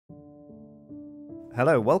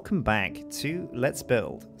Hello, welcome back to Let's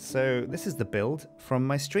Build. So this is the build from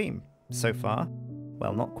my stream so far.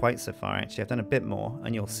 Well, not quite so far actually, I've done a bit more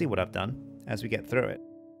and you'll see what I've done as we get through it.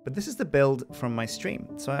 But this is the build from my stream.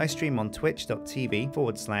 So I stream on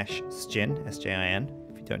twitch.tv/Sjin, S-J-I-N,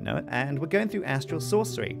 if you don't know it, and we're going through Astral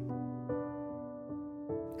Sorcery.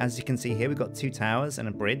 As you can see here, we've got 2 towers and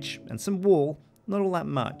a bridge and some wall, not all that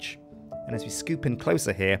much. And as we scoop in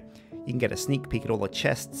closer here, you can get a sneak peek at all the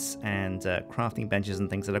chests and crafting benches and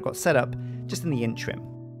things that I've got set up just in the interim.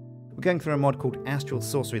 We're going through a mod called Astral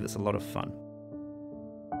Sorcery that's a lot of fun.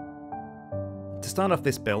 To start off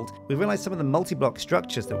this build, we realized some of the multi-block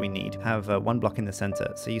structures that we need have one block in the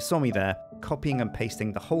center. So you saw me there copying and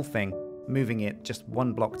pasting the whole thing, moving it just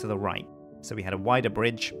 1 block to the right. So we had a wider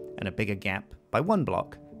bridge and a bigger gap by 1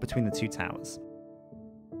 block between the 2 towers.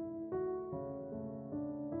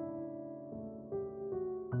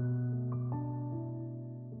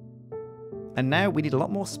 And now we need a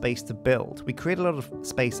lot more space to build. We create a lot of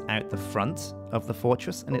space out the front of the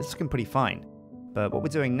fortress and it's looking pretty fine. But what we're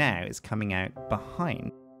doing now is coming out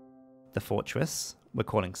behind the fortress. We're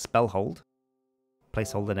calling Spellhold,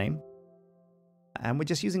 placeholder name. And we're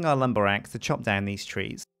just using our lumber axe to chop down these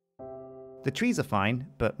trees. The trees are fine,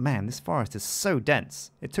 but man, this forest is so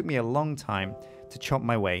dense. It took me a long time to chop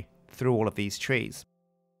my way through all of these trees.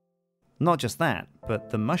 Not just that, but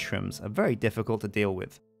the mushrooms are very difficult to deal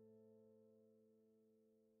with.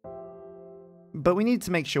 But we need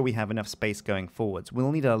to make sure we have enough space going forwards.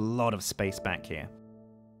 We'll need a lot of space back here.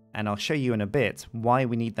 And I'll show you in a bit why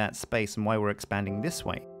we need that space and why we're expanding this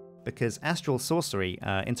way. Because Astral Sorcery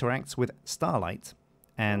interacts with starlight,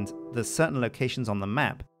 and there's certain locations on the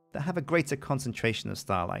map that have a greater concentration of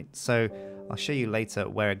starlight. So I'll show you later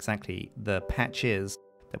where exactly the patch is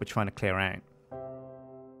that we're trying to clear out.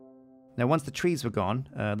 Now once the trees were gone,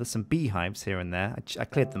 there's some beehives here and there. I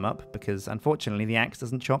cleared them up because unfortunately the axe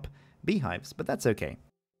doesn't chop beehives, but that's okay.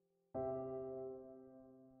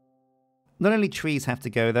 Not only trees have to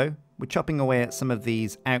go though, we're chopping away at some of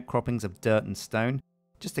these outcroppings of dirt and stone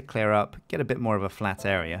just to clear up, get a bit more of a flat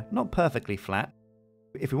area. Not perfectly flat.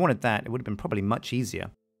 If we wanted that, it would have been probably much easier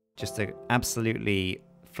just to absolutely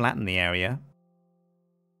flatten the area.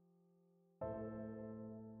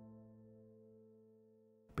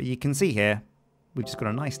 But you can see here, we've just got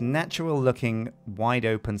a nice natural looking wide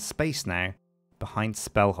open space now behind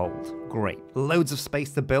Spellhold. Great. Loads of space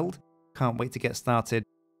to build. Can't wait to get started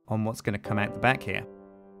on what's going to come out the back here.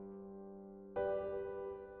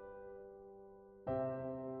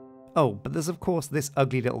 Oh, but there's of course this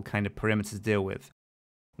ugly little kind of perimeter to deal with.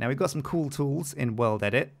 Now we've got some cool tools in World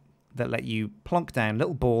Edit that let you plonk down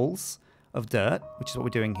little balls of dirt, which is what we're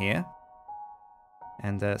doing here,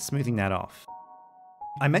 and smoothing that off.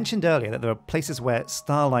 I mentioned earlier that there are places where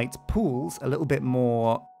starlight pools a little bit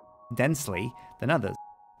more densely than others,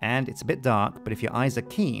 and it's a bit dark, but if your eyes are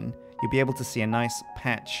keen, you'll be able to see a nice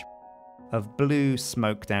patch of blue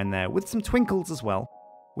smoke down there with some twinkles as well,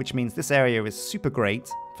 which means this area is super great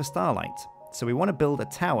for starlight. So we want to build a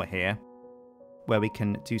tower here where we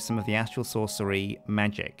can do some of the Astral Sorcery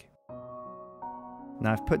magic.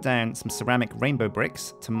 Now I've put down some ceramic rainbow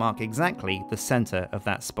bricks to mark exactly the center of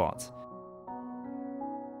that spot.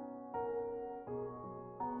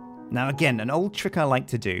 Now again, an old trick I like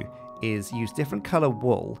to do is use different color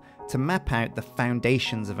wool to map out the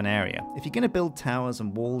foundations of an area. If you're going to build towers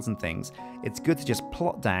and walls and things, it's good to just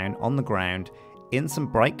plot down on the ground in some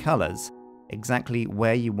bright colors exactly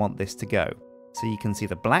where you want this to go. So you can see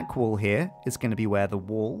the black wool here is going to be where the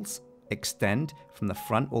walls extend from the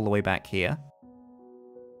front all the way back here.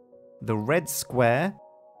 The red square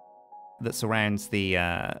that surrounds the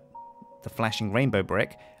flashing rainbow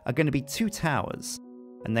brick are going to be 2 towers,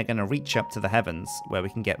 and they're going to reach up to the heavens where we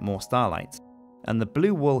can get more starlight. And the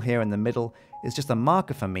blue wool here in the middle is just a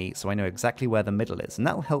marker for me so I know exactly where the middle is, and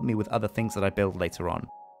that'll help me with other things that I build later on.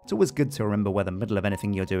 It's always good to remember where the middle of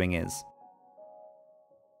anything you're doing is.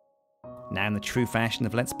 Now in the true fashion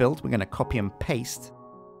of Let's Build, we're going to copy and paste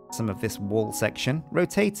some of this wall section,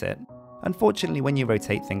 rotate it. Unfortunately, when you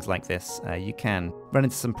rotate things like this, you can run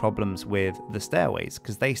into some problems with the stairways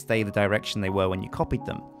because they stay the direction they were when you copied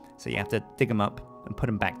them. So you have to dig them up and put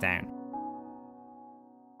them back down.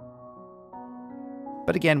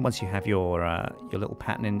 But again, once you have your little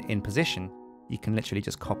pattern in position, you can literally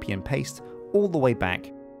just copy and paste all the way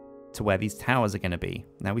back to where these towers are going to be.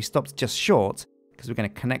 Now we stopped just short because we're going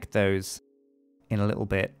to connect those in a little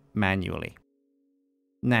bit manually.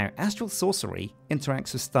 Now, Astral Sorcery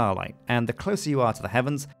interacts with starlight, and the closer you are to the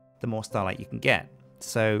heavens, the more starlight you can get.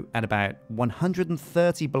 So at about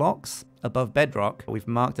 130 blocks above bedrock, we've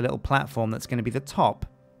marked a little platform that's going to be the top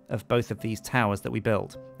of both of these towers that we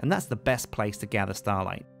build, and that's the best place to gather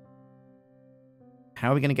starlight.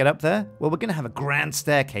 How are we going to get up there? Well, we're going to have a grand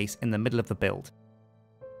staircase in the middle of the build.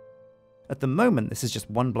 At the moment, this is just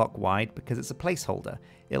 1 block wide because it's a placeholder.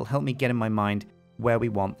 It'll help me get in my mind where we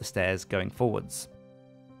want the stairs going forwards.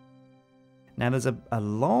 Now there's a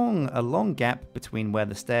long gap between where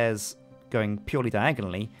the stairs going purely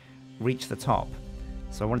diagonally reach the top.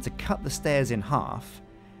 So I wanted to cut the stairs in half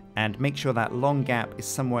and make sure that long gap is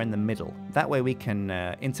somewhere in the middle. That way we can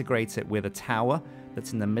integrate it with a tower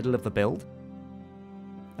that's in the middle of the build.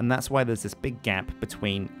 And that's why there's this big gap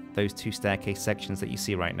between those 2 staircase sections that you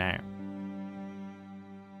see right now.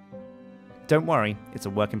 Don't worry, it's a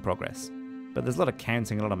work in progress. But there's a lot of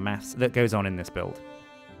counting, a lot of maths that goes on in this build.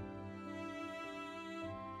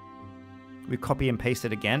 We copy and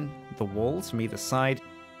pasted again the walls from either side.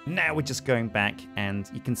 Now we're just going back and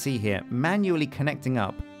you can see here manually connecting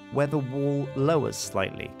up where the wall lowers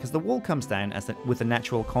slightly, because the wall comes down with the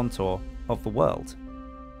natural contour of the world.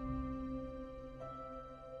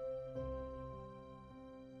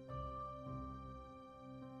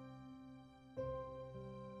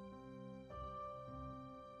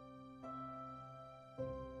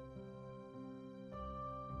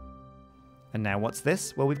 And now what's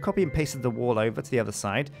this? Well, we've copy and pasted the wall over to the other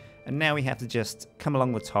side, and now we have to just come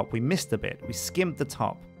along the top. We missed a bit. We skimmed the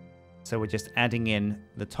top. So we're just adding in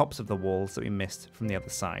the tops of the walls that we missed from the other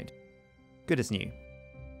side. Good as new.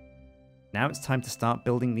 Now it's time to start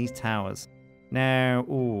building these towers. Now,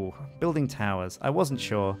 building towers. I wasn't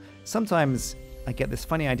sure. Sometimes I get this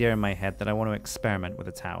funny idea in my head that I want to experiment with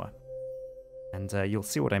a tower. And you'll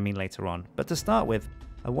see what I mean later on. But to start with,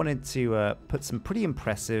 I wanted to put some pretty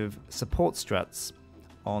impressive support struts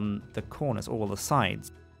on the corners, all the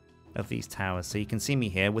sides of these towers. So you can see me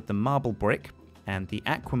here with the marble brick and the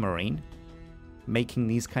aquamarine making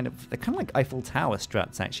these they're kind of like Eiffel Tower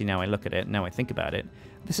struts actually now I look at it, now I think about it.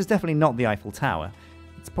 This is definitely not the Eiffel Tower.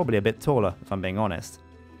 It's probably a bit taller if I'm being honest.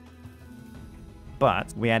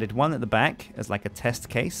 But we added one at the back as like a test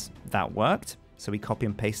case. That worked. So we copy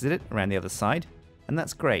and pasted it around the other side. And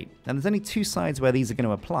that's great. And there's only 2 sides where these are going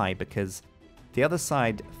to apply because the other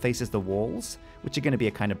side faces the walls, which are going to be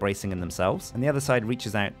a kind of bracing in themselves, and the other side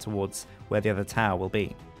reaches out towards where the other tower will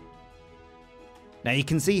be. Now you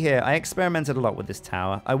can see here, I experimented a lot with this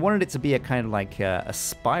tower. I wanted it to be a kind of like a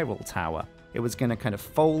spiral tower. It was going to kind of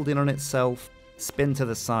fold in on itself, spin to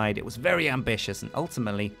the side. It was very ambitious and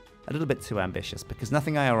ultimately a little bit too ambitious because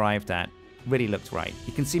nothing I arrived at really looked right.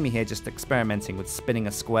 You can see me here just experimenting with spinning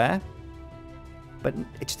a square, but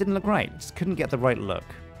it just didn't look right. It just couldn't get the right look.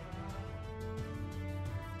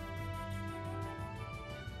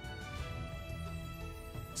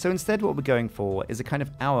 So instead what we're going for is a kind of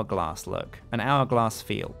hourglass look, an hourglass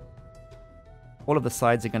feel. All of the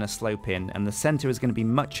sides are going to slope in and the center is going to be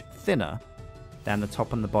much thinner than the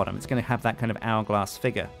top and the bottom. It's going to have that kind of hourglass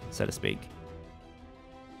figure, so to speak.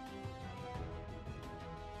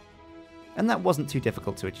 And that wasn't too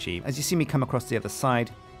difficult to achieve. As you see me come across the other side,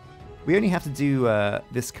 we only have to do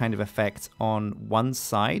this kind of effect on one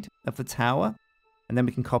side of the tower, and then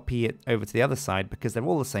we can copy it over to the other side because they're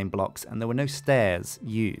all the same blocks and there were no stairs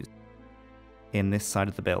used in this side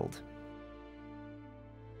of the build.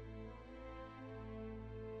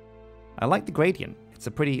 I like the gradient. It's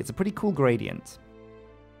a pretty cool gradient.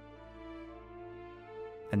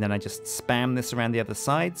 And then I just spam this around the other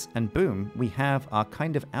sides, and boom, we have our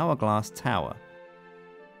kind of hourglass tower.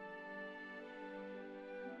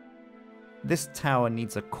 This tower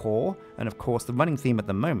needs a core, and of course the running theme at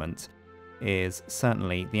the moment is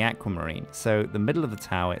certainly the aquamarine. So the middle of the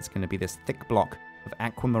tower is going to be this thick block of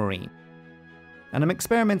aquamarine. And I'm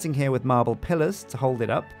experimenting here with marble pillars to hold it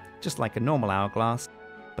up, just like a normal hourglass,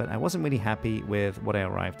 but I wasn't really happy with what I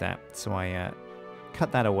arrived at, so I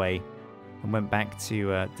cut that away and went back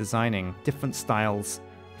to designing different styles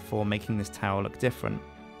for making this tower look different.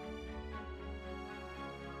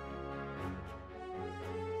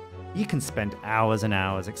 You can spend hours and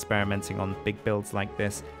hours experimenting on big builds like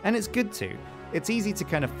this, and it's good to. It's easy to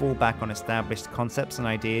kind of fall back on established concepts and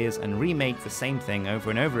ideas and remake the same thing over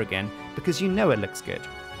and over again because you know it looks good.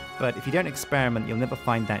 But if you don't experiment, you'll never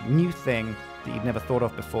find that new thing that you've never thought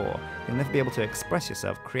of before. You'll never be able to express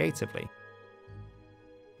yourself creatively.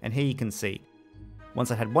 And here you can see,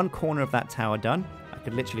 once I had one corner of that tower done, I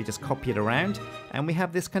could literally just copy it around, and we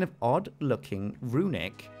have this kind of odd-looking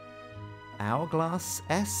runic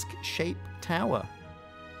hourglass-esque shaped tower.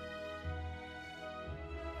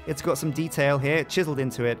 It's got some detail here. Chiseled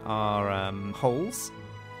into it are holes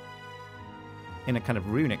in a kind of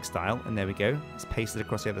runic style, and there we go. It's pasted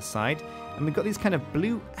across the other side. And we've got these kind of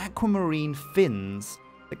blue aquamarine fins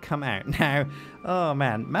that come out. Now, oh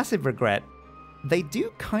man, massive regret. They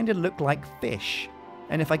do kind of look like fish.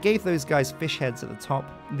 And if I gave those guys fish heads at the top,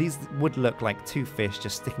 these would look like two fish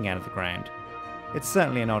just sticking out of the ground. It's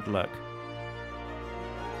certainly an odd look.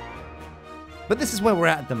 But this is where we're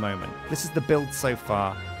at the moment. This is the build so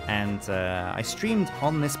far, and I streamed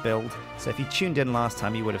on this build, so if you tuned in last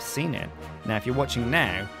time, you would have seen it. Now, if you're watching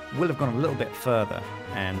now, we'll have gone a little bit further,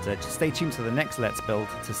 and just stay tuned to the next Let's Build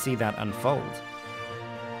to see that unfold.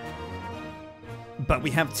 But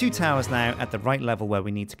we have 2 towers now at the right level where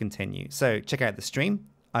we need to continue. So check out the stream.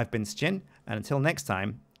 I've been Sjin, and until next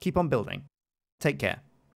time, keep on building. Take care.